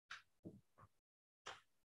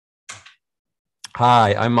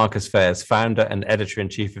Hi, I'm Marcus Fairs, founder and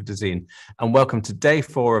editor-in-chief of Dezeen, and welcome to day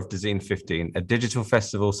 4 of Dezeen 15, a digital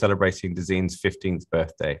festival celebrating Dezeen's 15th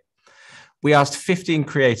birthday. We asked 15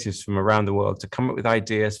 creatives from around the world to come up with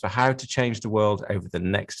ideas for how to change the world over the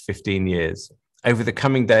next 15 years. Over the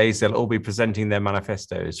coming days, they'll all be presenting their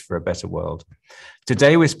manifestos for a better world.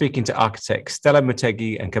 Today, we're speaking to architects Stella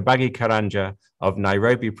Mutegi and Kabage Karanja of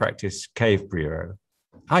Nairobi practice Cave Bureau.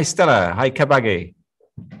 Hi, Stella. Hi, Kabage.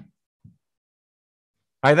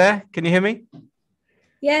 Hi there. Can you hear me?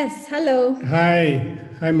 Yes. Hello. Hi.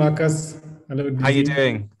 Hi, Marcus. Hello, Dezeen. How are you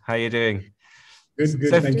doing? How are you doing?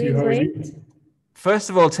 Good. Thank you. How are you?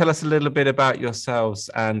 First of all, tell us a little bit about yourselves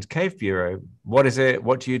and Cave Bureau. What is it?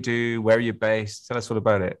 What do you do? Where are you based? Tell us all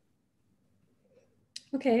about it.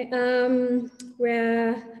 Okay.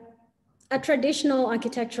 We're a traditional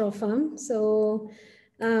architectural firm. So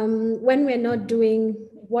when we're not doing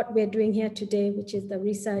what we're doing here today, which is the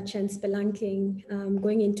research and spelunking,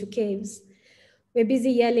 going into caves, we're busy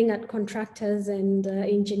yelling at contractors and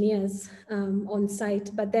engineers on site.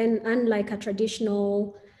 But then, unlike a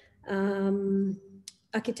traditional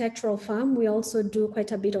architectural firm, we also do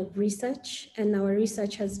quite a bit of research, and our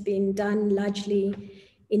research has been done largely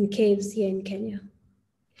in caves here in Kenya.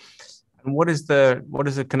 And what is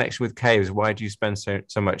the connection with caves? Why do you spend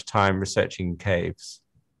so much time researching caves?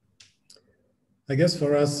 I guess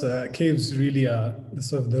for us, caves really are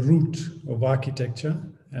sort of the root of architecture.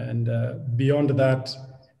 And beyond that,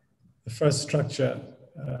 the first structure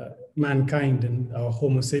mankind and our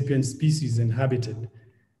Homo sapiens species inhabited.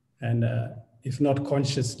 And if not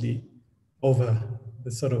consciously, over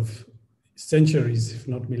the sort of centuries, if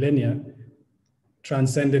not millennia,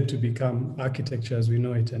 transcended to become architecture as we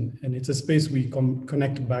know it. And it's a space we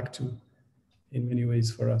connect back to in many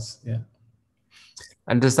ways for us, yeah.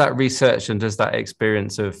 And does that research and does that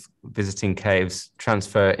experience of visiting caves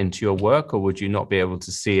transfer into your work, or would you not be able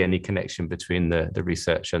to see any connection between the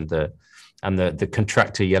research and the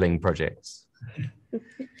contractor yelling projects?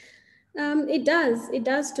 It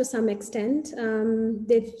does to some extent.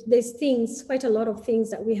 There's things, quite a lot of things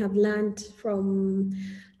that we have learned from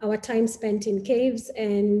our time spent in caves,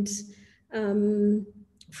 and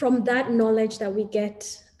from that knowledge that we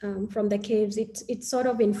get from the caves, it sort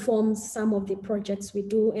of informs some of the projects we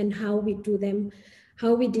do and how we do them,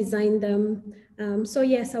 how we design them. So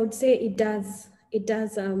yes, I would say it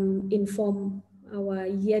does inform our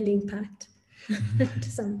yelling part to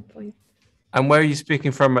some point. And where are you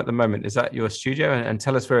speaking from at the moment? Is that your studio? And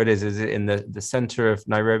tell us where it is. Is it in the center of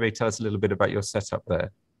Nairobi? Tell us a little bit about your setup there.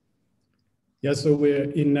 Yeah, so we're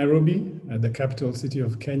in Nairobi, the capital city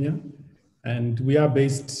of Kenya. And we are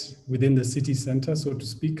based within the city center, so to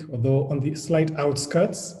speak, although on the slight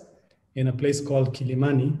outskirts in a place called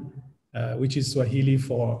Kilimani, which is Swahili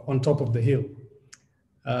for on top of the hill.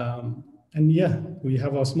 And yeah, we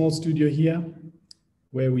have our small studio here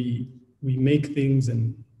where we make things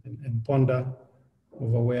and ponder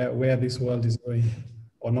over where this world is going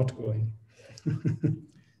or not going.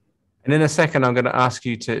 And in a second, I'm going to ask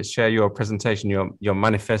you to share your presentation, your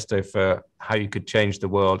manifesto for how you could change the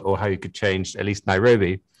world, or how you could change at least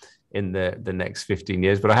Nairobi in the next 15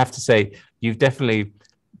 years. But I have to say, you've definitely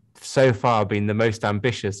so far been the most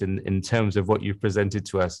ambitious in terms of what you've presented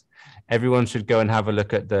to us. Everyone should go and have a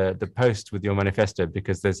look at the post with your manifesto,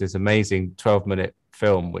 because there's this amazing 12-minute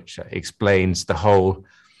film which explains the whole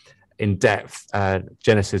in-depth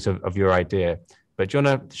genesis of your idea. But do you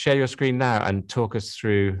want to share your screen now and talk us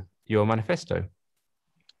through your manifesto?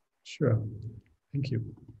 Sure. Thank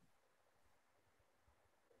you.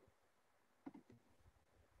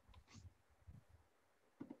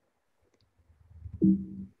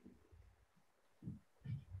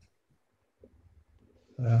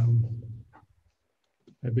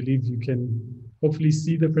 I believe you can hopefully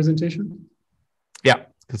see the presentation. Yeah,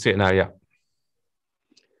 I can see it now, yeah.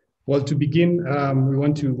 Well, to begin, we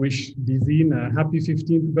want to wish Dezeen a happy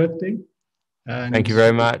 15th birthday. And thank you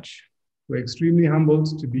very much. We're extremely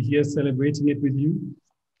humbled to be here celebrating it with you,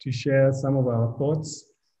 to share some of our thoughts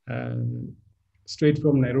straight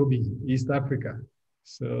from Nairobi, East Africa.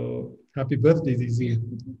 So happy birthday,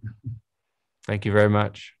 Dezeen. Thank you very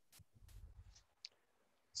much.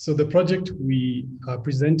 So the project we are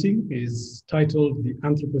presenting is titled the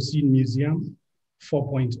Anthropocene Museum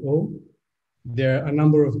 4.0. There are a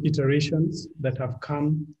number of iterations that have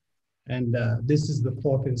come, and this is the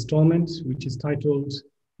 4th installment, which is titled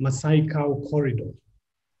Masai Cow Corridor.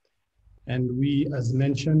 And we, as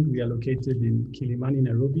mentioned, we are located in Kilimani,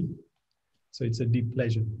 Nairobi. So it's a deep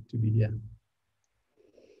pleasure to be here.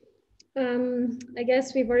 I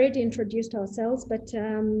guess we've already introduced ourselves, but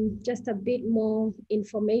just a bit more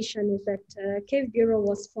information is that Cave Bureau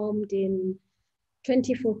was formed in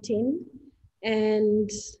 2014. And,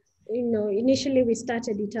 you know, initially we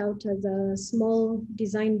started it out as a small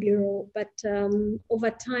design bureau, but over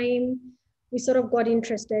time, we sort of got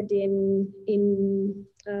interested in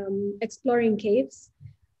exploring caves,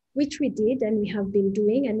 which we did and we have been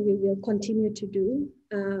doing and we will continue to do.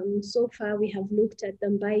 So far, we have looked at the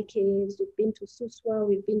Mbai caves, we've been to Suswa,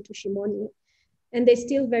 we've been to Shimoni, and there's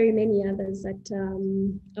still very many others that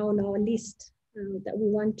are on our list that we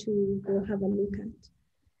want to go have a look at.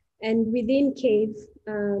 And within cave,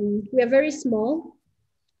 we are very small.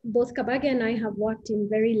 Both Kabage and I have worked in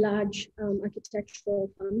very large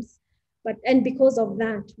architectural firms, and because of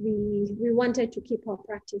that, we wanted to keep our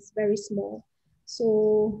practice very small.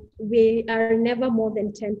 So we are never more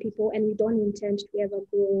than 10 people, and we don't intend to ever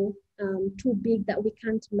grow too big that we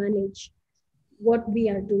can't manage what we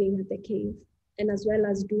are doing at the cave, and as well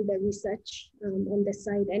as do the research on the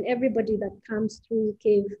side. And everybody that comes through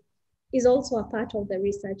cave is also a part of the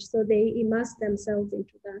research. So they immerse themselves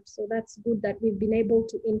into that. So that's good that we've been able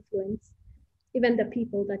to influence even the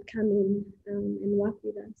people that come in and work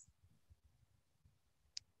with us.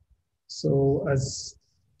 So as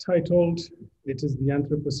titled, it is the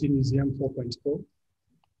Anthropocene Museum 4.0,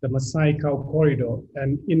 the Maasai Cow Corridor.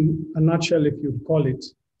 And in a nutshell, if you'd call it,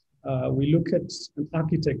 we look at an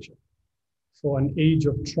architecture for an age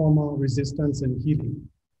of trauma, resistance, and healing,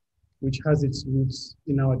 which has its roots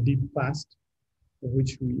in our deep past, of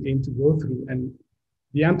which we aim to go through. And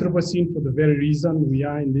the Anthropocene, for the very reason we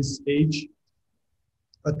are in this age,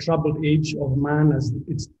 a troubled age of man, as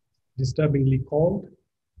it's disturbingly called,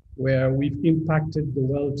 where we've impacted the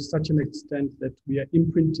world to such an extent that we are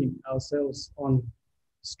imprinting ourselves on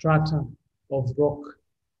strata of rock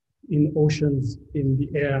in oceans, in the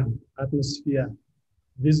air, atmosphere,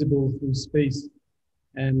 visible through space.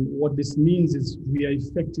 And what this means is we are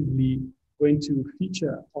effectively going to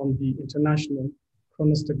feature on the International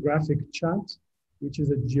Chronostratigraphic Chart, which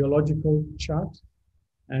is a geological chart.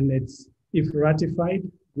 And it's, if ratified,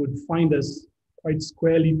 would find us quite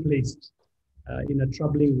squarely placed in a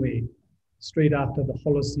troubling way, straight after the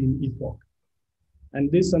Holocene epoch. And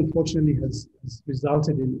this, unfortunately, has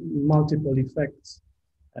resulted in multiple effects,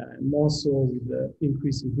 more so with the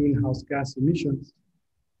increase in greenhouse gas emissions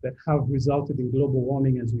that have resulted in global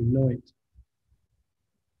warming as we know it.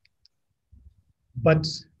 But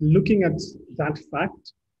looking at that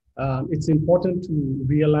fact, it's important to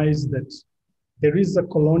realize that there is a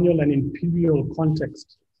colonial and imperial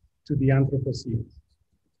context to the Anthropocene.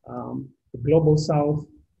 The global South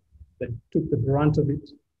that took the brunt of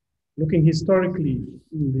it, looking historically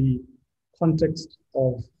in the context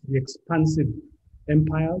of the expansive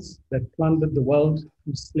empires that plundered the world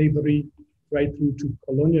through slavery right through to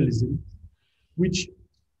colonialism, which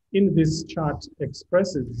in this chart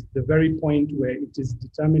expresses the very point where it is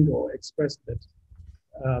determined or expressed that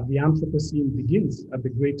the Anthropocene begins at the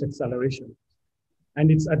Great Acceleration. And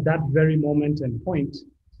it's at that very moment and point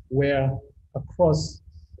where across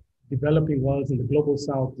developing worlds in the global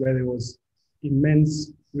South, where there was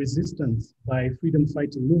immense resistance by freedom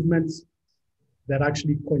fighting movements that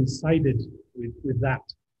actually coincided with that.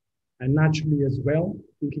 And naturally as well,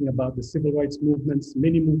 thinking about the civil rights movements,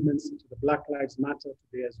 many movements into the Black Lives Matter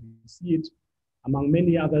today as we see it, among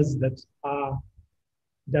many others that are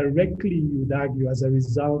directly, you would argue, as a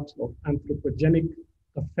result of anthropogenic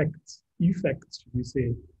effects, should we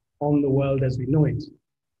say, on the world as we know it.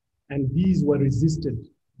 And these were resisted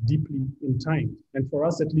deeply in time. And for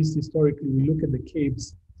us, at least historically, we look at the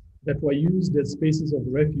caves that were used as spaces of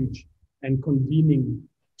refuge and convening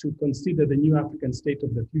to consider the new African state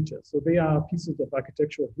of the future. So they are pieces of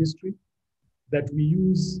architectural history that we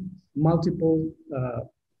use multiple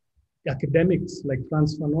academics like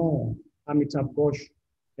Frantz Fanon, Amitabh Ghosh,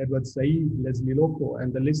 Edward Said, Leslie Loko,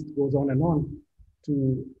 and the list goes on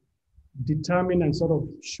to determine and sort of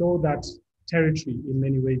show that territory in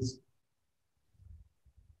many ways.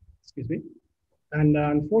 Excuse me. And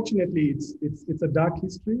unfortunately, it's a dark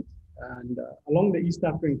history. And along the East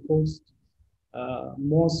African coast,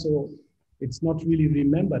 more so, it's not really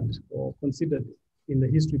remembered or considered in the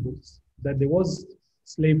history books that there was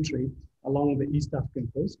slave trade along the East African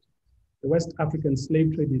coast. The West African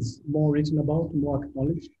slave trade is more written about, more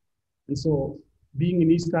acknowledged. And so being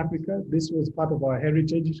in East Africa, this was part of our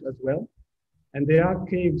heritage as well. And there are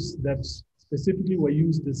caves that specifically were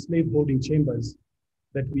used as slave holding chambers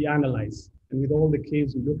that we analyze. And with all the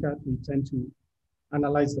caves we look at, we tend to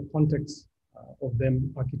analyze the context of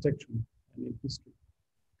them architecturally and in history.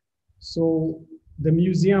 So the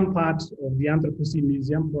museum part of the Anthropocene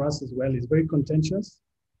Museum for us as well is very contentious,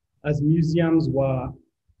 as museums were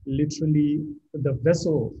literally the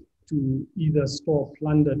vessel to either store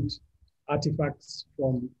plundered artifacts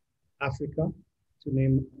from Africa, to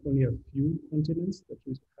name only a few continents that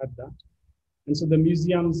we had that. And so the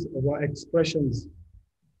museums were expressions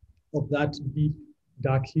of that deep,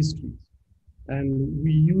 dark history. And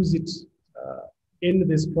we use it in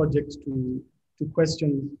this project to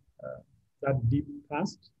question that deep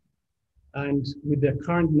past. And with the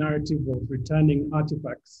current narrative of returning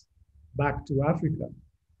artifacts back to Africa,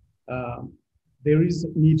 there is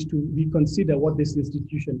need to reconsider what this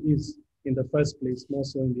institution is in the first place, more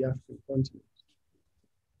so in the African continent.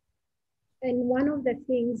 And one of the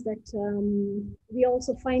things that we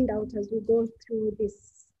also find out as we go through these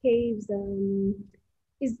caves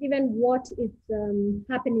is even what is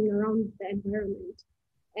happening around the environment.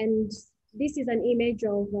 And this is an image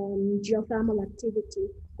of geothermal activity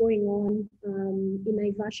going on in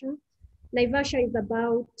Naivasha. Naivasha is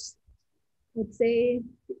about, let's say,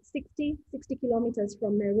 60 kilometers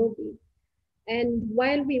from Nairobi. And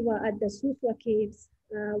while we were at the Suswa Caves,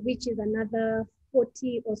 which is another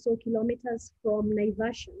 40 or so kilometers from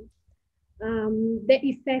Naivasha, the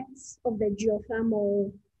effects of the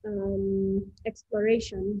geothermal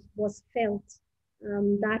exploration was felt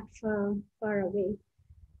that far away.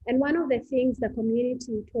 And one of the things the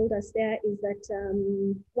community told us there is that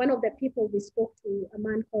one of the people we spoke to, a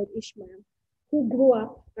man called Ishmael, who grew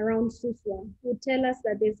up around Suswa, would tell us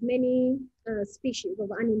that there's many species of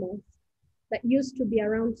animals that used to be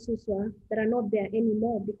around Suswa that are not there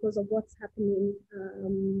anymore because of what's happening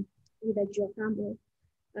with the geothermal.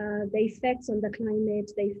 The effects on the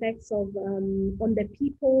climate, the effects of on the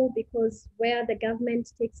people, because where the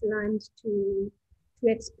government takes land to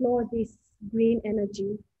explore this green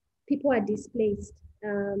energy, people are displaced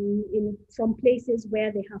from places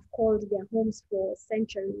where they have called their homes for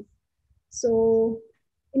centuries. So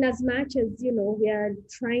in as much as, you know, we are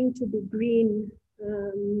trying to be green,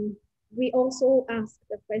 we also ask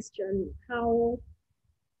the question,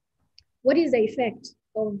 what is the effect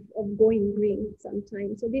of going green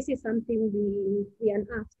sometimes? So this is something we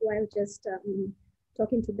unearthed while just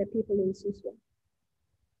talking to the people in Suswa.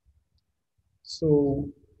 So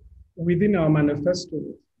within our manifesto,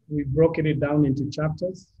 we broken it down into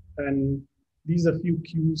chapters, and these are a few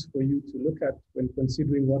cues for you to look at when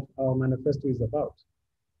considering what our manifesto is about.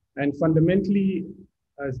 And fundamentally,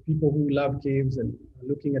 as people who love caves and are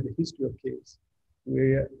looking at the history of caves,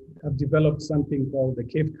 we have developed something called the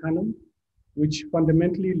Cave Canon, which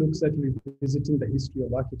fundamentally looks at revisiting the history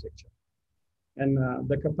of architecture. And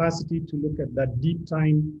the capacity to look at that deep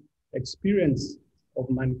time experience of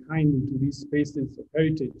mankind into these spaces of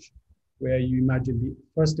heritage, where you imagine the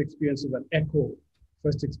first experience of an echo,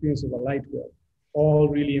 first experience of a light well, all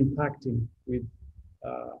really impacting with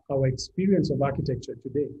our experience of architecture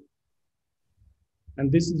today.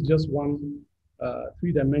 And this is just one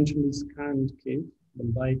three-dimensionally scanned cave,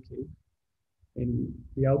 Mumbai cave, in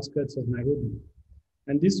the outskirts of Nairobi.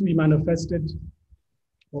 And this we manifested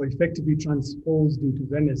or effectively transposed into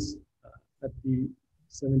Venice at the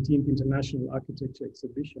 17th International Architecture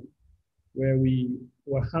Exhibition, where we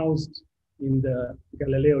were housed in the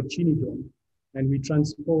Galileo Chini Dome, and we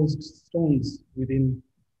transposed stones within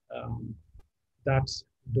that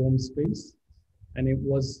dome space. And it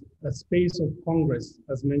was a space of congress,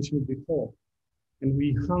 as mentioned before. And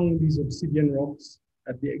we hung these obsidian rocks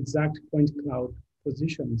at the exact point cloud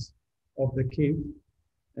positions of the cave.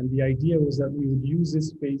 And the idea was that we would use this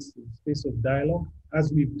space, a space of dialogue,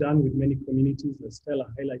 as we've done with many communities, as Stella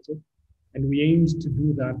highlighted. And we aimed to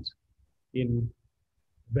do that in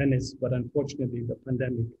Venice, but unfortunately the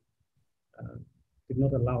pandemic did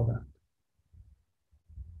not allow that.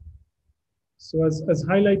 So as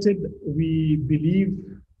highlighted, we believe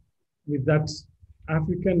with that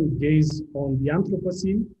African gaze on the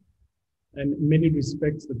Anthropocene, and in many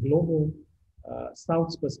respects, the global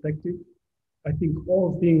South's perspective, I think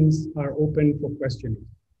all things are open for questioning.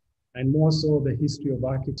 And more so the history of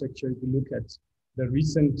architecture, if you look at the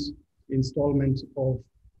recent installment of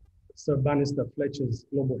Sir Bannister Fletcher's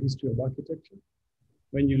Global History of Architecture,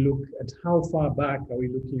 when you look at how far back are we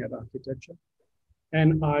looking at architecture,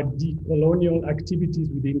 and are decolonial activities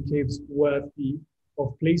within caves worthy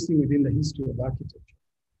of placing within the history of architecture.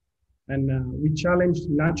 And we challenged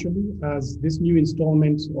naturally, as this new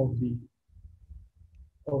installment of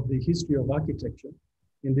the history of architecture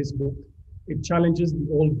in this book, it challenges the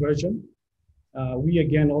old version. We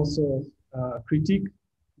again also critique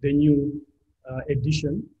the new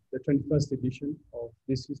edition, the 21st edition of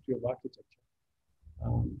this history of architecture,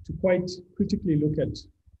 to quite critically look at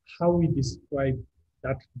how we describe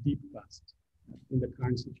that deep past in the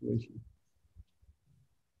current situation.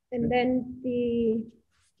 And then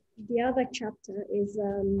the other chapter is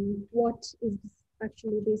what is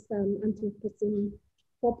actually this Anthropocene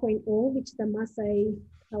 4.0, which is the Maasai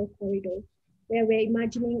Cow Corridor, where we're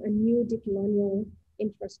imagining a new decolonial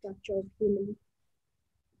infrastructure of healing.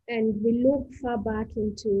 And we look far back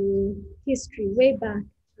into history, way back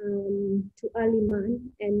to early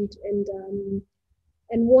man, and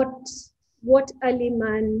what early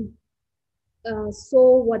man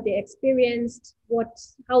saw, what they experienced,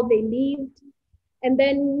 how they lived, and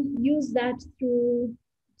then use that through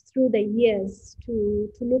the years to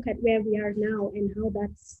look at where we are now and how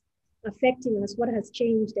that's affecting us, what has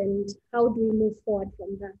changed, and how do we move forward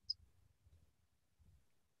from that.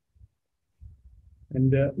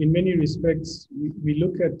 And in many respects, we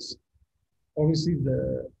look at obviously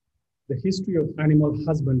the history of animal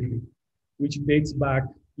husbandry, which dates back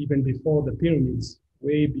even before the pyramids,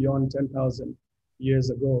 way beyond 10,000 years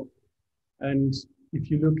ago. And if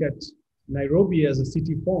you look at Nairobi as a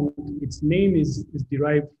city formed, its name is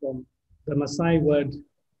derived from the Maasai word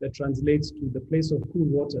that translates to the place of cool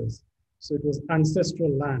waters. So it was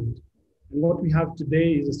ancestral land. And what we have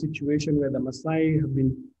today is a situation where the Maasai have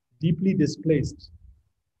been deeply displaced.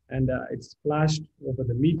 And it's flashed over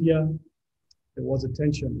the media. There was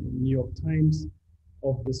attention in New York Times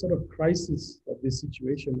of the sort of crisis of this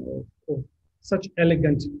situation of such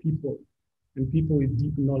elegant people and people with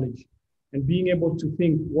deep knowledge, and being able to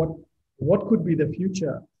think what could be the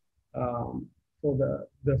future for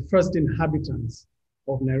the first inhabitants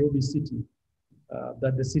of Nairobi city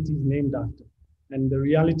that the city is named after. And the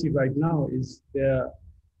reality right now is they're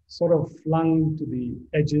sort of flung to the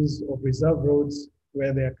edges of reserve roads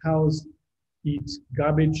where their cows eat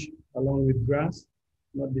garbage along with grass,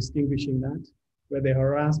 not distinguishing that, where they're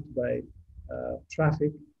harassed by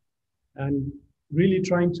traffic, and really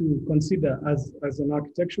trying to consider as an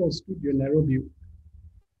architectural studio in Nairobi,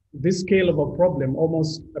 this scale of a problem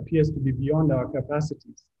almost appears to be beyond our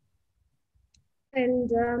capacities. And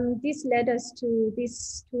this led us to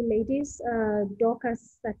these two ladies,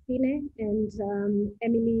 Dorcas Sathine and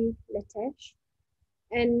Emily Letesh.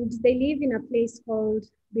 And they live in a place called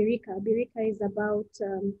Birika. Birika is about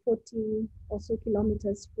 40 or so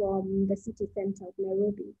kilometers from the city center of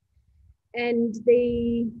Nairobi. And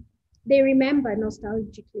they remember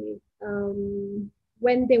nostalgically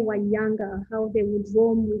when they were younger, how they would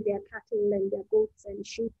roam with their cattle and their goats and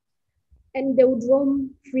sheep. And they would roam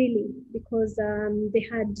freely because they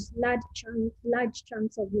had large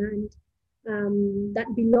chunks of land that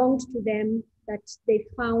belonged to them, that they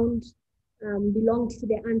found belonged to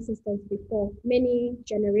their ancestors before, many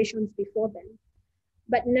generations before them.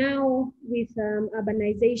 But now with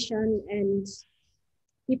urbanization and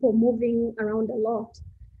people moving around a lot,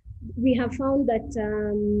 we have found that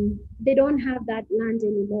they don't have that land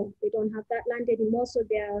anymore. They don't have that land anymore, so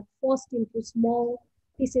they are forced into small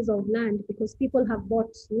pieces of land because people have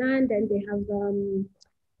bought land and they have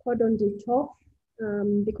cordoned it off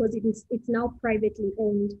because it's now privately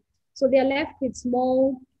owned. So they are left with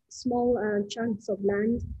small chunks of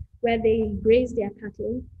land where they graze their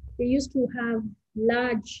cattle. They used to have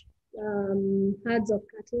large herds of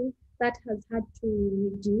cattle. That has had to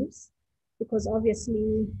reduce because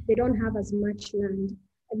obviously they don't have as much land.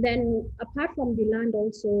 And then apart from the land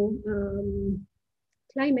also,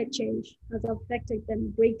 climate change has affected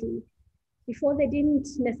them greatly. Before, they didn't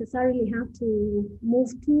necessarily have to move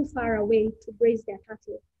too far away to graze their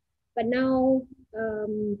cattle. But now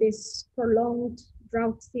there's prolonged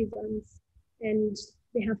drought seasons and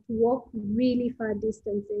they have to walk really far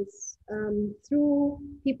distances through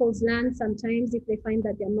people's land sometimes if they find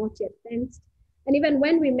that they're not yet fenced. And even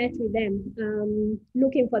when we met with them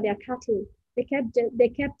looking for their cattle, they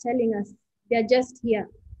kept telling us they're just here.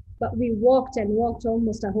 But we walked and walked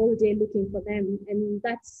almost a whole day looking for them. And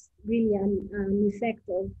that's really an effect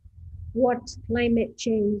of what climate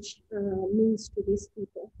change means to these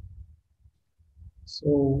people.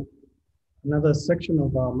 So another section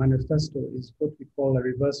of our manifesto is what we call a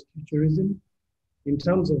reverse futurism in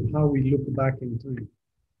terms of how we look back in time,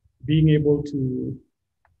 being able to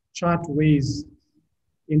chart ways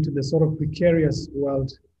into the sort of precarious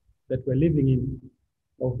world that we're living in,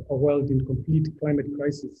 of a world in complete climate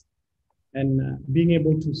crisis, and being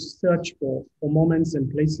able to search for moments and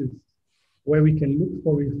places where we can look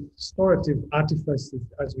for restorative artifices,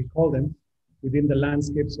 as we call them, within the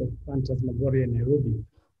landscapes of Phantasmagoria and Nairobi.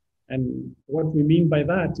 And what we mean by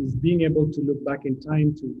that is being able to look back in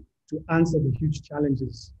time to answer the huge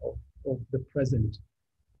challenges of the present.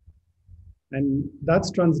 And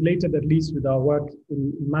that's translated, at least with our work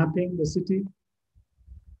in mapping the city,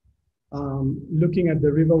 looking at the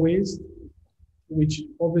riverways, which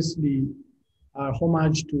obviously are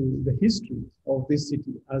homage to the history of this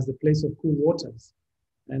city as the place of cool waters.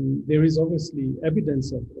 And there is obviously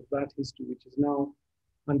evidence of that history, which is now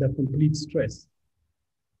under complete stress.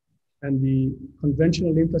 And the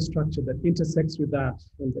conventional infrastructure that intersects with that,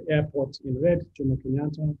 from the airport in red, Jomo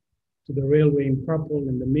Kenyatta, to the railway in purple,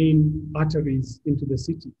 and the main arteries into the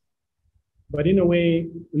city. But in a way,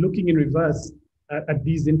 looking in reverse at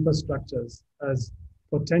these infrastructures as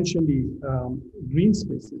potentially green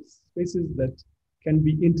spaces, spaces that can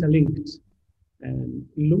be interlinked, and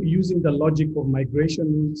using the logic of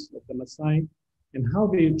migration routes of the Maasai and how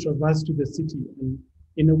they traverse to the city, and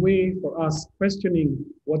in a way for us questioning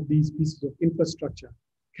what these pieces of infrastructure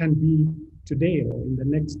can be today or in the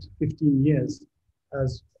next 15 years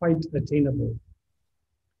as quite attainable.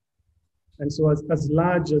 And so as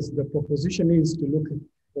large as the proposition is to look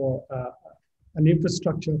for an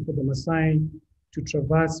infrastructure for the Maasai to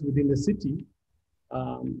traverse within the city,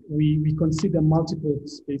 we consider multiple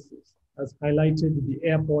spaces, as highlighted the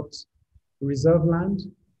airport reserve land,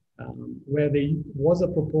 where there was a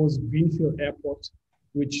proposed greenfield airport,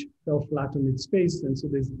 which fell flat on its face. And so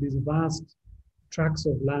there's these vast tracts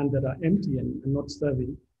of land that are empty and not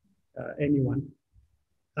serving anyone,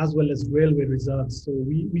 as well as railway reserves. So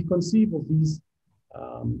we conceive of these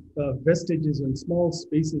vestiges and small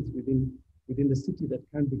spaces within the city that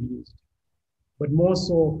can be used, but more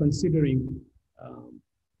so considering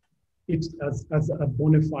it as a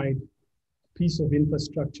bona fide piece of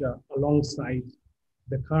infrastructure alongside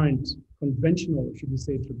the current conventional, should we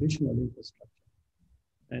say, traditional infrastructure.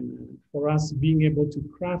 And for us, being able to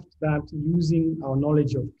craft that using our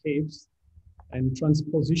knowledge of caves and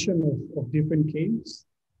transposition of different caves,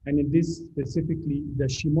 and in this specifically, the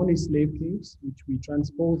Shimoni slave caves, which we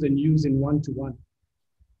transpose and use in one-to-one,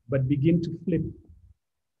 but begin to flip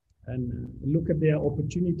and look at their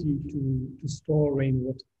opportunity to store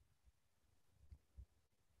rainwater.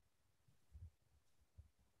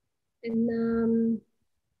 And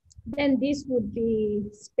then these would be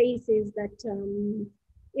spaces that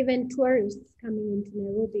even tourists coming into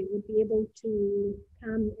Nairobi would be able to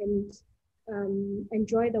come and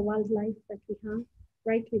enjoy the wildlife that we have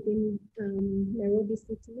right within Nairobi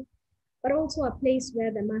city, but also a place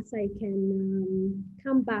where the Maasai can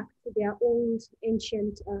come back to their old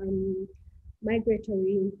ancient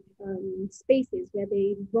migratory spaces where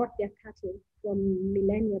they brought their cattle from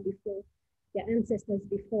millennia before, their ancestors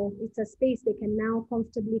before. It's a space they can now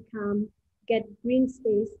comfortably come, get green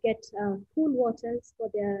space, get cool waters for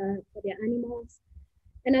their animals,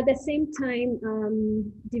 and at the same time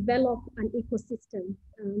develop an ecosystem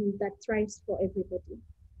that thrives for everybody.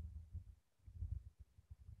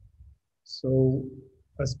 So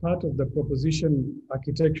as part of the proposition,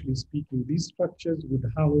 architecturally speaking, these structures would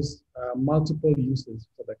house multiple uses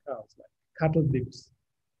for the cows, like cattle dips,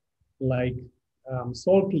 like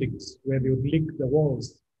salt licks, where they would lick the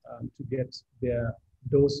walls to get their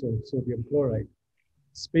dose of sodium chloride,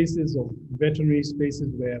 spaces of veterinary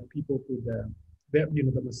spaces where people could,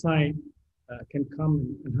 the Maasai can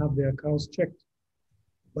come and have their cows checked,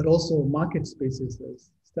 but also market spaces,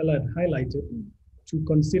 as Stella had highlighted, to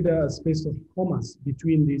consider a space of commerce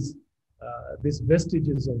between these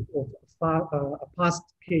vestiges of a past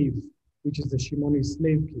cave, which is the Shimoni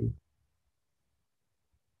slave cave.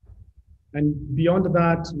 And beyond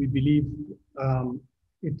that, we believe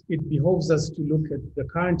it behoves us to look at the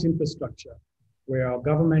current infrastructure, where our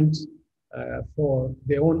government, for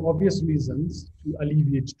their own obvious reasons to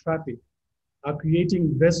alleviate traffic, are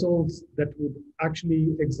creating vessels that would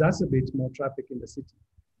actually exacerbate more traffic in the city.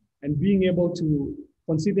 And being able to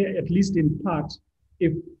consider, at least in part,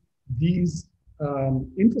 if these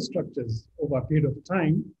infrastructures over a period of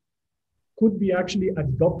time could be actually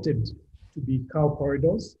adopted to be cow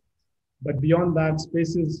corridors, but beyond that,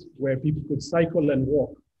 spaces where people could cycle and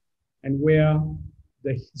walk, and where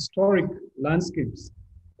the historic landscapes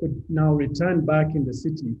could now return back in the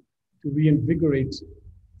city to reinvigorate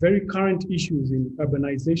very current issues in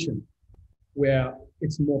urbanization, where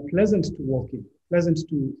it's more pleasant to walk in, pleasant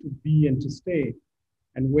to be and to stay,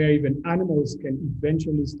 and where even animals can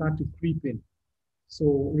eventually start to creep in.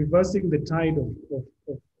 So reversing the tide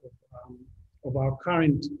of our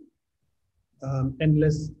current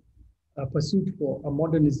endless pursuit for a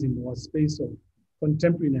modernism or a space of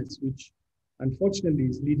contemporariness, which unfortunately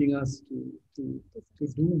is leading us to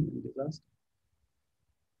doom and disaster.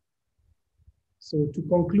 So to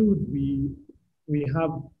conclude, we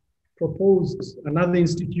have proposed another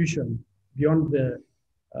institution beyond the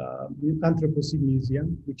Anthropocene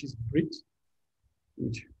Museum, which is BRIT,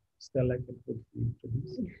 which Stella can hopefully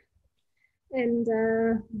introduce. And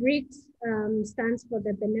BRIT stands for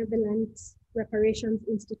the Benevolent Reparations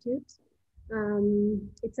Institute.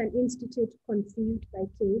 It's an institute conceived by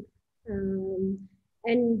CAVE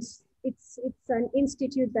And it's an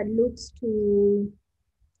institute that looks to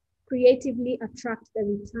creatively attract the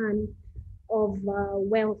return of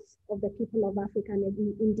wealth of the people of Africa and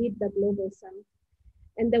indeed the global south.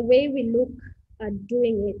 And the way we look at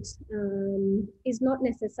doing it is not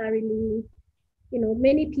necessarily,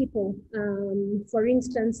 many people, for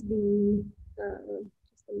instance, the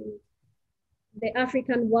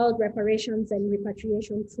African World Reparations and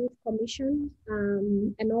Repatriation Truth Commission,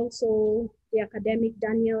 and also the academic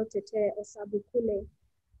Daniel Tete Osabukule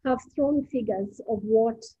have thrown figures of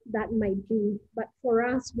what that might be. But for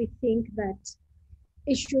us, we think that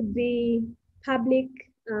it should be public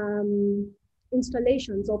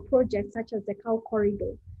installations or projects such as the Cow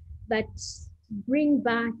Corridor that bring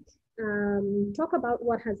back, talk about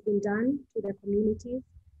what has been done to the communities,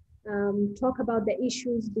 talk about the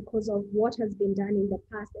issues because of what has been done in the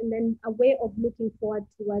past, and then a way of looking forward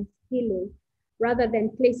towards healing rather than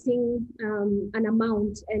placing an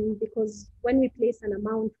amount. And because when we place an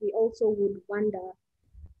amount, we also would wonder,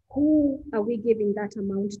 who are we giving that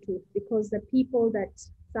amount to? Because the people that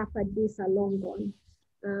suffered this are long gone.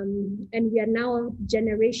 And we are now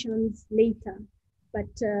generations later. But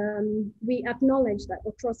we acknowledge that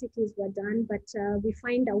atrocities were done, but we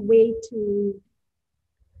find a way to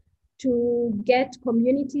get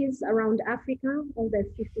communities around Africa, all the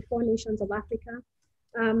 54 nations of Africa,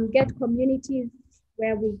 get communities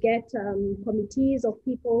where we get committees of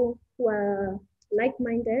people who are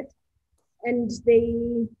like-minded, and they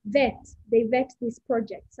vet these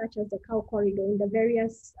projects, such as the Cow Corridor in the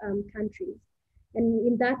various countries. And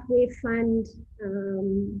in that way, fund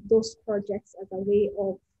those projects as a way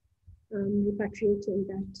of repatriating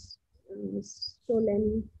that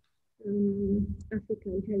stolen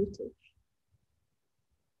African heritage.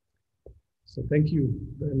 So thank you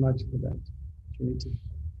very much for that opportunity.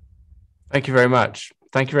 Thank you very much.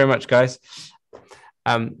 Thank you very much, guys.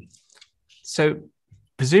 So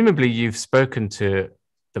presumably you've spoken to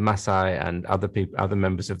the Maasai and other people, other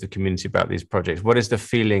members of the community about these projects. What is the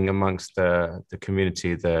feeling amongst the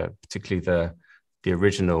community, particularly the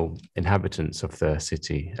original inhabitants of the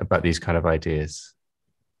city, about these kind of ideas?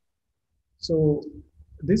 So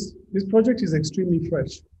this project is extremely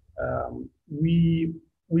fresh. We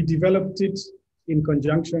developed it in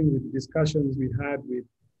conjunction with discussions we had with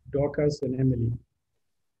Dorcas and Emily,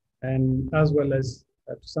 and as well as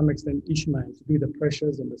to some extent Ishmael, to do the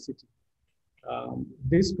pressures on the city.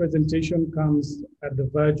 This presentation comes at the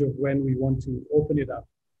verge of when we want to open it up,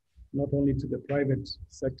 not only to the private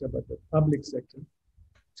sector, but the public sector,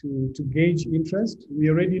 to gauge interest. We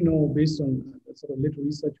already know, based on the sort of little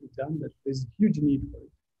research we've done, that there's huge need for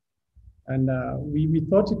it. And we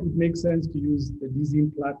thought it would make sense to use the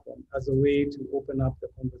Dezeen platform as a way to open up the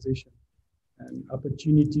conversation and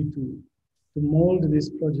opportunity to mold this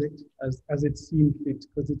project as it seemed fit,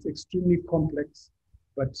 because it's extremely complex,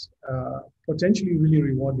 but potentially really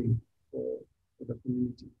rewarding for the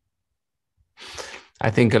community. I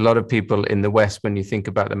think a lot of people in the West, when you think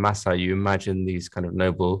about the Maasai, you imagine these kind of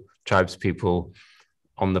noble tribes people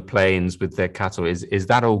on the plains with their cattle. Is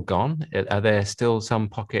that all gone? Are there still some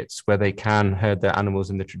pockets where they can herd their animals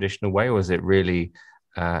in the traditional way, or is it really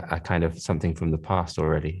a kind of something from the past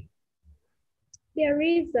already? There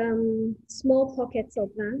is small pockets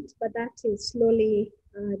of that, but that is slowly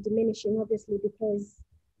diminishing, obviously, because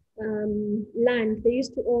land, they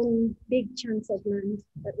used to own big chunks of land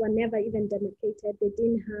that were never even demarcated. They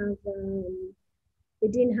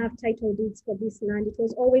didn't have title deeds for this land. It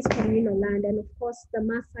was always communal land. And of course, the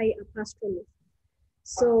Maasai are pastoralists.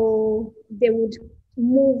 So they would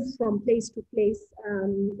move from place to place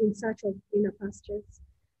in search of greener pastures.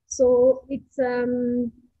 So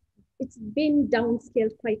it's been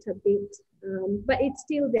downscaled quite a bit, but it's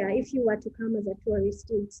still there. If you were to come as a tourist,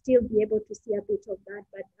 you'd still be able to see a bit of that,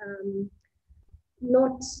 but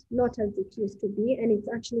not as it used to be. And it's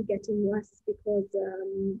actually getting worse because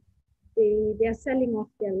they are selling off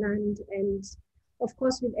their land. And of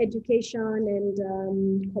course, with education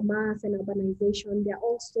and commerce and urbanization, they're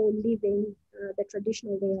also leaving the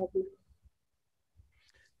traditional way of life.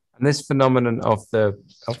 And this phenomenon of the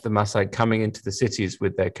Maasai coming into the cities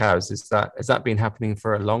with their cows, has that been happening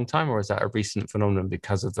for a long time, or is that a recent phenomenon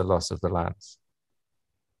because of the loss of the lands?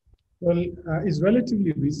 Well, it's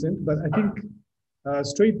relatively recent, but I think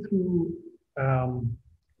straight through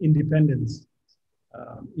independence,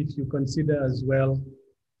 if you consider as well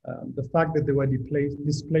the fact that they were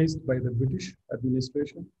displaced by the British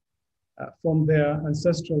administration from their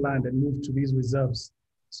ancestral land and moved to these reserves,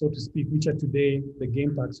 so to speak, which are today the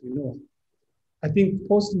game parks we know. I think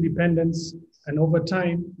post-independence and over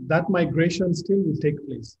time, that migration still will take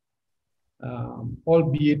place.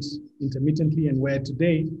 albeit intermittently, and where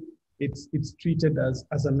today it's treated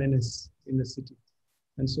as a menace in the city.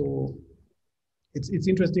 And so it's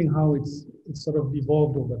interesting how it's sort of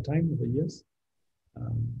evolved over time, over years.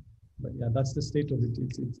 But yeah, that's the state of it.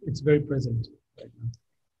 It's very present right now.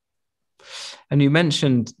 And you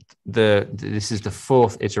mentioned this is the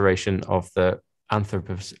fourth iteration of the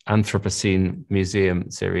Anthropocene Museum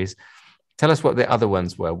series. Tell us what the other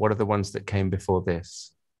ones were. What are the ones that came before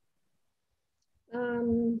this?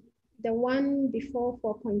 The one before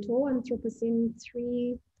 4.0, Anthropocene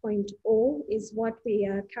 3.0, is what we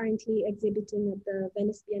are currently exhibiting at the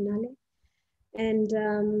Venice Biennale. And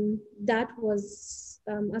that was,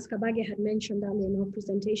 as Kabage had mentioned earlier in our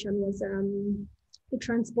presentation, was we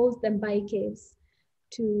transposed the Mbai caves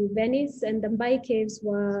to Venice, and the Mbai caves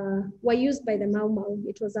were used by the Mau Mau.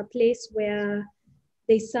 It was a place where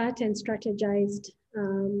they sat and strategized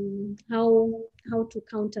how to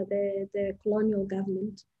counter the colonial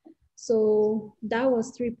government. So that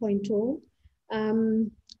was 3.0.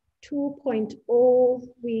 2.0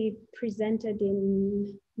 we presented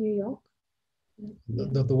in New York.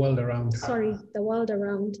 The world around. Sorry, the world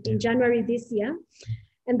around in January this year.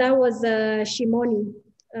 And that was Shimoni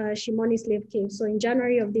slave cave. So in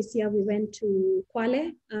January of this year, we went to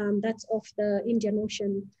Kwale. That's off the Indian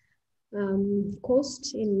Ocean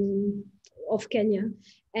coast of Kenya.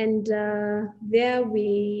 And there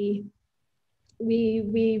we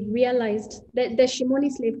realized that the Shimoni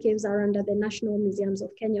slave caves are under the National Museums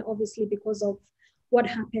of Kenya, obviously because of what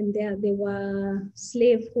happened there. They were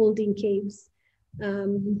slave holding caves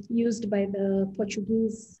used by the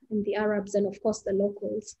Portuguese and the Arabs, and of course the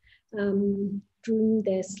locals during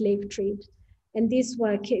the slave trade. And these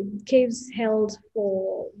were caves held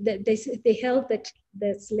for, they held the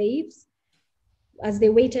slaves as they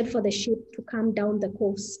waited for the ship to come down the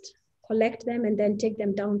coast, collect them, and then take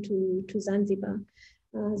them down to Zanzibar.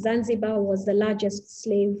 Zanzibar was the largest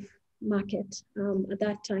slave market at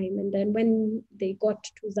that time. And then when they got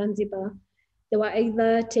to Zanzibar, they were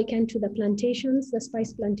either taken to the plantations, the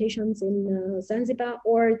spice plantations in Zanzibar,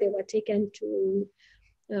 or they were taken to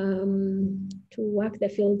work the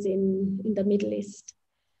fields in the Middle East.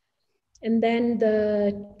 And then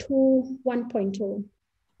the 1.0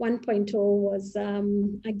 was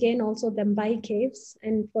again also the Mbai caves.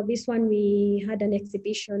 And for this one, we had an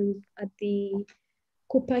exhibition at the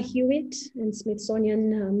Cooper Hewitt and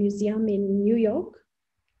Smithsonian Museum in New York,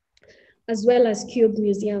 as well as Cube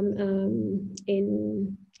Museum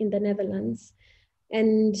in the Netherlands.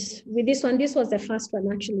 And with this one, this was the first one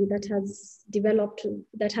actually that has developed,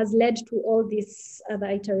 that has led to all these other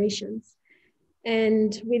iterations.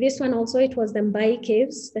 And with this one also, it was the Mbai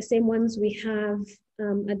caves, the same ones we have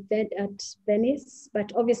at Venice,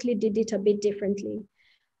 but obviously did it a bit differently.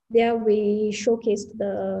 There we showcased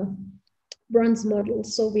the bronze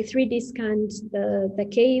models. So we 3D scanned the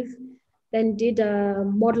cave, then did a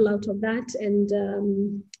model out of that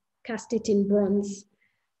and cast it in bronze.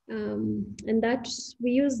 And that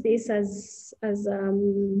we use this as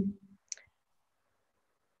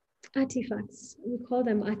artifacts. We call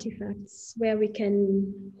them artifacts, where we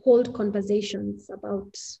can hold conversations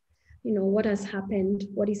about, you know, what has happened,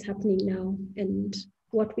 what is happening now, and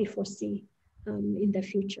what we foresee in the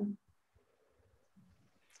future.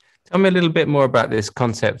 Tell me a little bit more about this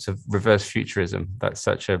concept of reverse futurism. That's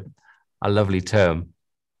such a lovely term.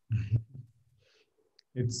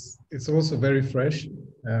 It's also very fresh,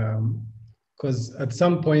 because at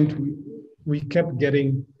some point we kept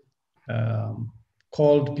getting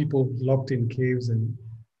called people locked in caves and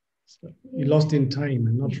lost in time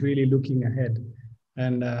and not really looking ahead.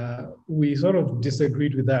 And we sort of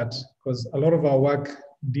disagreed with that, because a lot of our work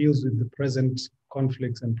deals with the present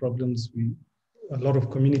conflicts and problems a lot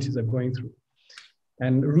of communities are going through.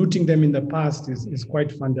 And rooting them in the past is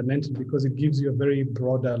quite fundamental, because it gives you a very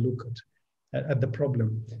broader look at the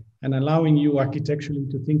problem, and allowing you architecturally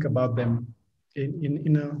to think about them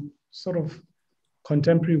in a sort of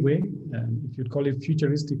contemporary way, if you'd call it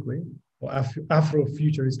futuristic way, or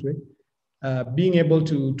Afro-futurist way, being able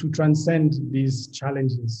to transcend these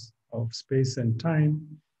challenges of space and time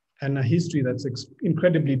and a history that's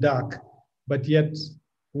incredibly dark, but yet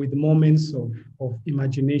with moments of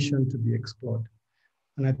imagination to be explored.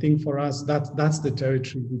 And I think for us, that's the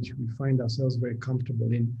territory which we find ourselves very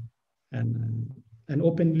comfortable in, and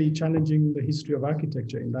openly challenging the history of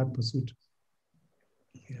architecture in that pursuit.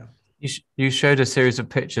 Yeah. You showed a series of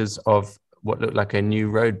pictures of what looked like a new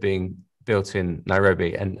road being built in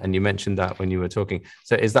Nairobi, and you mentioned that when you were talking.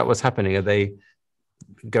 So is that what's happening? Are they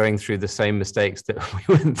going through the same mistakes that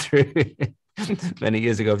we went through many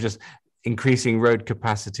years ago, of just increasing road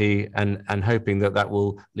capacity and hoping that that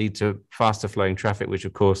will lead to faster flowing traffic, which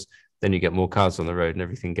of course then you get more cars on the road and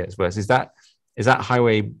everything gets worse. Is that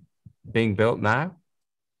highway being built now?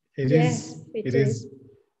 It is.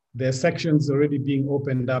 There are sections already being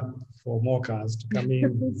opened up for more cars to come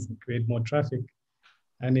in, create more traffic.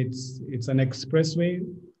 And it's an expressway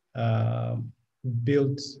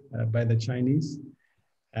built by the Chinese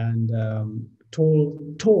and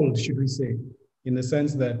tolled, should we say, in the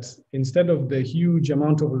sense that instead of the huge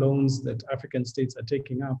amount of loans that African states are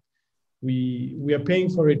taking up, we are paying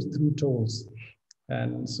for it through tolls.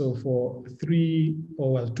 And so for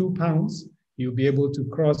 £2, you'll be able to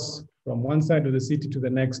cross from one side of the city to the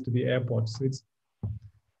next to the airport. So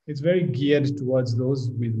it's very geared towards those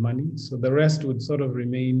with money. So the rest would sort of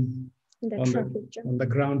remain on the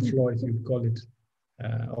ground floor, if you'd call it,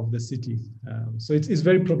 of the city. So it's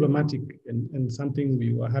very problematic and something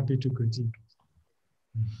we were happy to critique.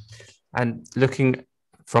 And looking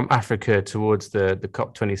from Africa towards the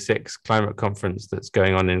COP26 climate conference that's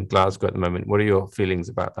going on in Glasgow at the moment, what are your feelings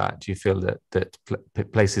about that? Do you feel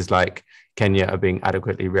that places like Kenya are being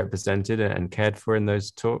adequately represented and cared for in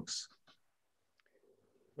those talks?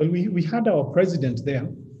 Well, we had our president there,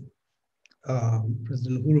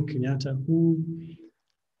 President Uhuru Kenyatta, who,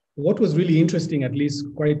 what was really interesting, at least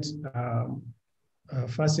quite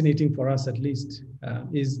fascinating for us at least,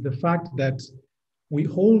 is the fact that we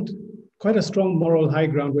hold quite a strong moral high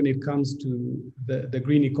ground when it comes to the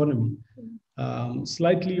green economy.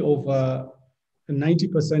 Slightly over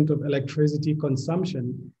 90% of electricity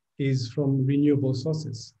consumption is from renewable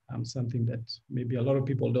sources, something that maybe a lot of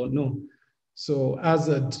people don't know. So as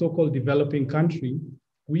a so-called developing country,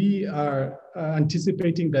 we are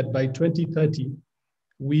anticipating that by 2030,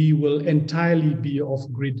 we will entirely be off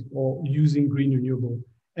grid or using green renewable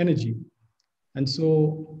energy. And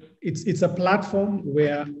so it's a platform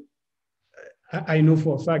where I know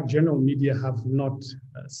for a fact general media have not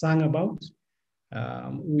sang about.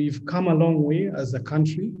 We've come a long way as a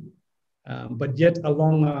country, but yet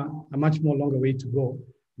along a much more longer way to go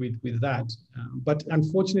with that. But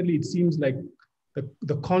unfortunately, it seems like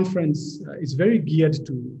the conference is very geared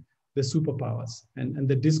to the superpowers and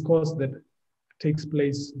the discourse that takes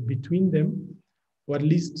place between them, or at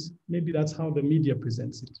least maybe that's how the media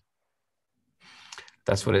presents it.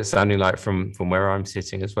 That's what it's sounding like from where I'm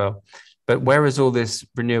sitting as well. But where is all this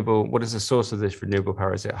renewable, what is the source of this renewable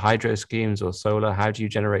power? Is it hydro schemes or solar? How do you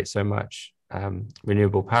generate so much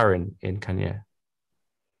renewable power in Kenya?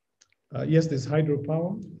 Yes, there's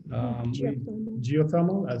hydropower,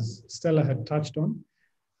 geothermal, as Stella had touched on,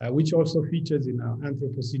 which also features in our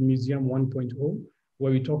Anthropocene Museum 1.0,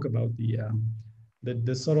 where we talk about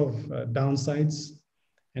the sort of downsides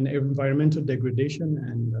and environmental degradation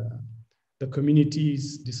and the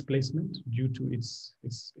community's displacement due to its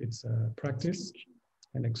practice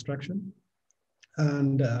and extraction.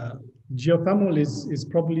 And geothermal is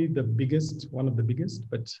probably the biggest, one of the biggest,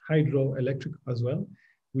 but hydroelectric as well.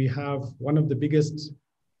 We have one of the biggest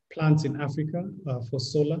plants in Africa for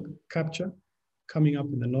solar capture coming up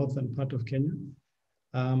in the northern part of Kenya.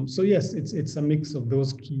 So yes, it's a mix of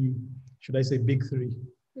those key, should I say, big three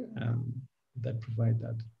that provide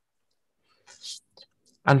that.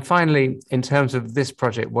 And finally, in terms of this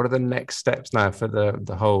project, what are the next steps now for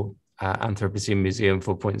the whole Anthropocene Museum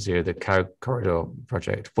 4.0, the Cow Corridor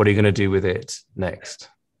project? What are you going to do with it next?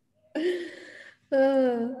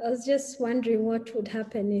 I was just wondering what would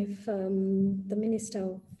happen if the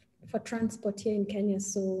Minister for Transport here in Kenya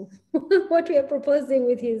saw what we are proposing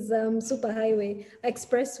with his superhighway,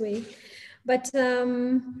 expressway. But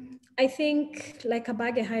I think, like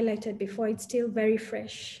Kabage highlighted before, it's still very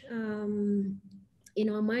fresh in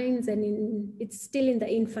our minds, and it's still in the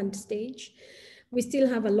infant stage. We still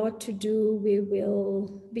have a lot to do. We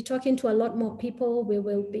will be talking to a lot more people. We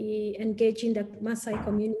will be engaging the Maasai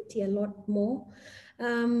community a lot more.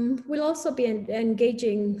 We'll also be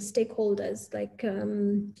engaging stakeholders, like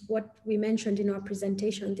what we mentioned in our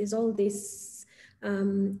presentation. There's all these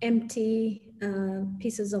empty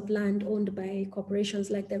pieces of land owned by corporations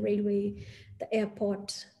like the railway, the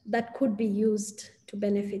airport, that could be used to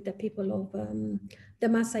benefit the people of the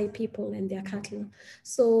Maasai people and their cattle.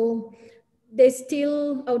 So there's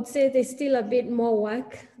still, I would say there's still a bit more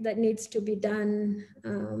work that needs to be done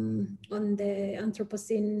on the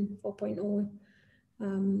Anthropocene 4.0.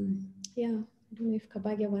 Yeah, I don't know if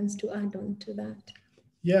Kabage wants to add on to that.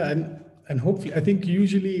 Yeah, and hopefully, I think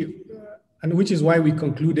usually, and which is why we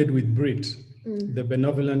concluded with BRIT, the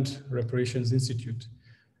Benevolent Reparations Institute.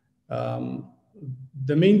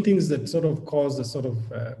 The main things that sort of cause a sort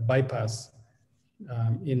of bypass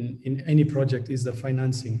in any project is the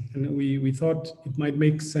financing. And we thought it might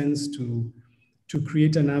make sense to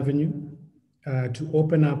create an avenue to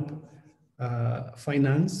open up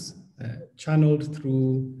finance channeled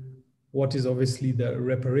through what is obviously the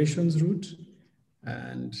reparations route,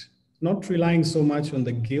 and not relying so much on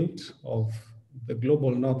the guilt of the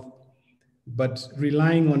global north, but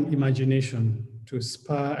relying on imagination to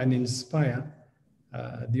spur and inspire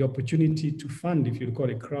the opportunity to fund, if you call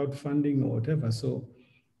it crowdfunding or whatever. So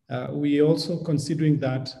we also considering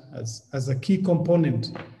that as a key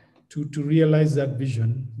component to realize that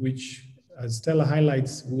vision, which, as Stella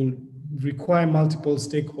highlights, will require multiple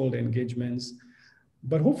stakeholder engagements,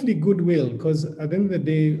 but hopefully goodwill, because at the end of the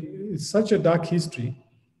day, it's such a dark history.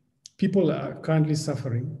 People are currently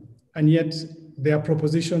suffering, and yet there are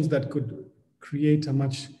propositions that could create a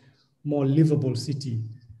much more livable city,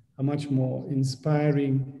 a much more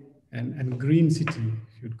inspiring and green city,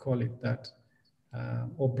 if you'd call it that,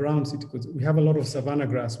 or brown city, because we have a lot of savanna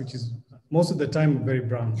grass, which is most of the time very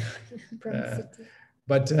brown.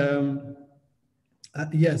 But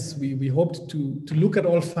yes, we hoped to look at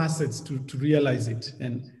all facets to realize it.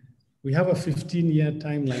 And we have a 15-year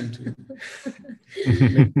timeline to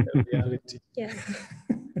make it a reality. Yeah.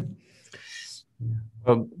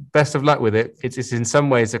 Well, best of luck with it. It's in some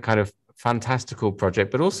ways a kind of fantastical project,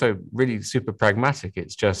 but also really super pragmatic.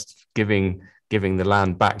 It's just giving the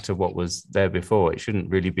land back to what was there before. It shouldn't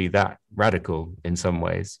really be that radical in some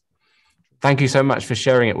ways. Thank you so much for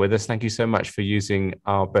sharing it with us. Thank you so much for using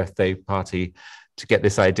our birthday party to get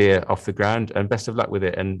this idea off the ground, and best of luck with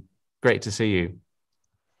it, and great to see you.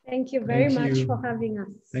 Thank you very much for having us.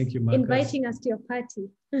 Thank you, Marcus. Inviting us to your party.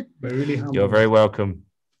 We're really humbled. You're very welcome.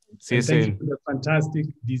 See you soon. Thank you to the fantastic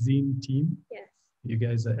Dezeen team. Yes. You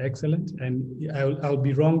guys are excellent. And I'll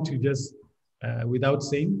be wrong to just, without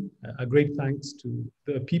saying, a great thanks to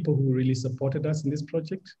the people who really supported us in this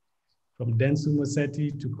project, from Densu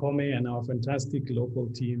Mosetti to Kome and our fantastic local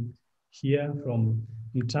team here, from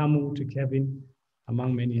Mtamu to Kevin,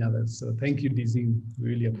 among many others. So thank you, Dezeen.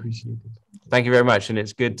 Really appreciate it. Thank you very much. And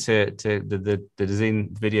it's good to the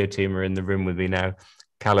Dezeen video team are in the room with me now.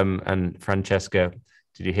 Callum and Francesca,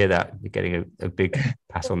 did you hear that? You're getting a big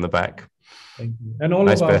pat on the back. Thank you. And all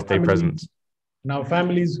nice of our birthday families, presents. And our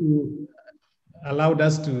families who allowed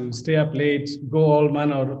us to stay up late, go all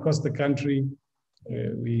manner across the country.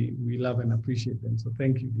 We love and appreciate them. So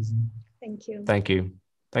thank you, Dezeen. Thank you. Thank you.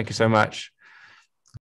 Thank you so much.